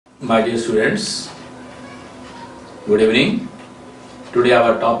My dear students, good evening. Today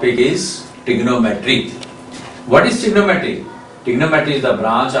our topic is trigonometry. What is trigonometry? Trigonometry is the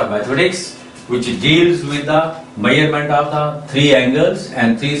branch of mathematics which deals with the measurement of the three angles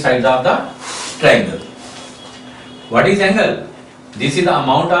and three sides of the triangle. What is angle? This is the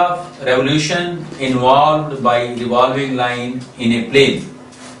amount of revolution involved by revolving line in a plane.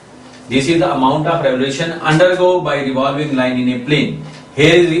 This is the amount of revolution undergo by revolving line in a plane.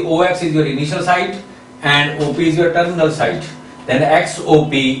 Here is the OX is your initial side and OP is your terminal side. Then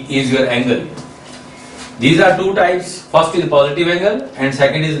XOP is your angle. These are two types. First is positive angle and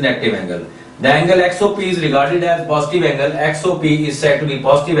second is negative angle. The angle XOP is regarded as positive angle. XOP is said to be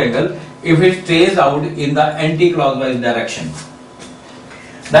positive angle if it traces out in the anti-clockwise direction.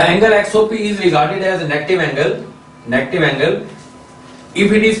 The angle XOP is regarded as a negative angle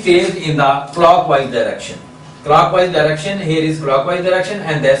if it is traced in the clockwise direction. Clockwise direction, here is clockwise direction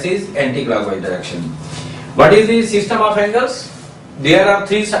and this is anti-clockwise direction. What is the system of angles? There are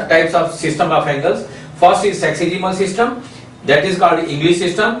three types of system of angles. First is sexagesimal system, that is called English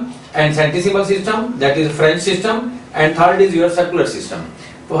system, and centesimal system, that is French system, and third is your circular system.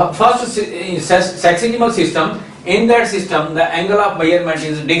 First sexagesimal system, in that system the angle of measurement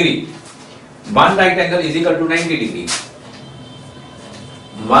is degree. One right angle is equal to 90 degree.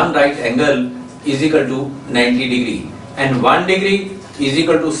 One right angle is equal to 90 degree and 1 degree is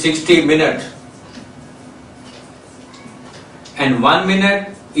equal to 60 minutes and 1 minute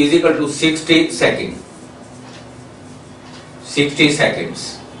is equal to 60 seconds. 60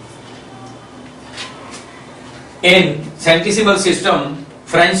 seconds. In centesimal system,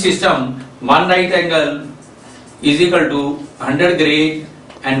 French system, one right angle is equal to 100 grade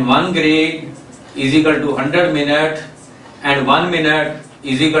and 1 grade is equal to 100 minutes and 1 minute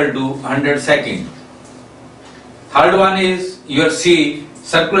is equal to 100 seconds. Third one is your C,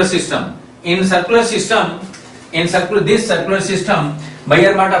 circular system. In circular system, this circular system,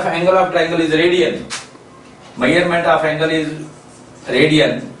 measurement of angle of triangle is radian. Measurement of angle is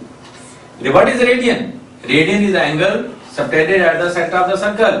radian. What is radian? Radian is the angle subtended at the center of the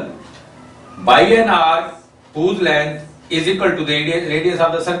circle by an arc whose length is equal to the radius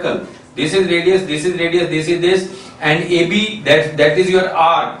of the circle. This is radius, this is radius, this is this, and AB, that is your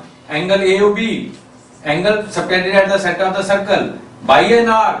arc. Angle AOB, angle subtended at the center of the circle by an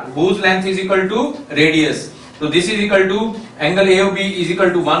arc whose length is equal to radius. So this is equal to, angle AOB is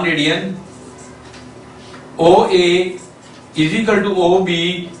equal to 1 radian. OA is equal to OB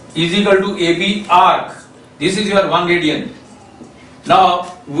is equal to AB arc. This is your 1 radian.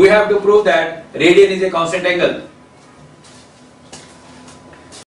 Now we have to prove that radian is a constant angle.